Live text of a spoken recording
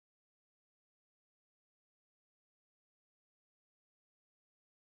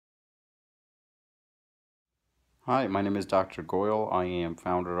Hi, my name is Dr. Goyle. I am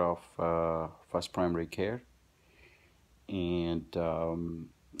founder of First Primary Care, and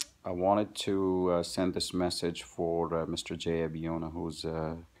I wanted to send this message for Mr. Jay Abiona, who's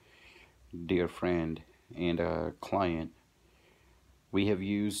a dear friend and a client. We have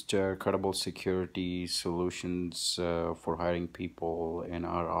used credible security solutions for hiring people in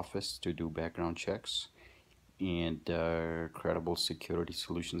our office to do background checks, and credible security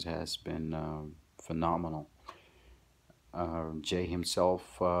solutions has been phenomenal. Jay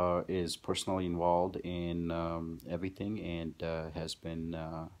himself is personally involved in everything and has been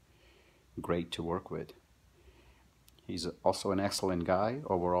great to work with. He's also an excellent guy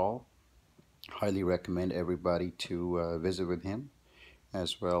overall. Highly recommend everybody to visit with him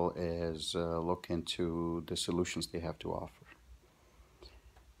as well as look into the solutions they have to offer.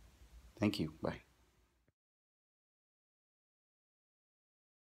 Thank you. Bye.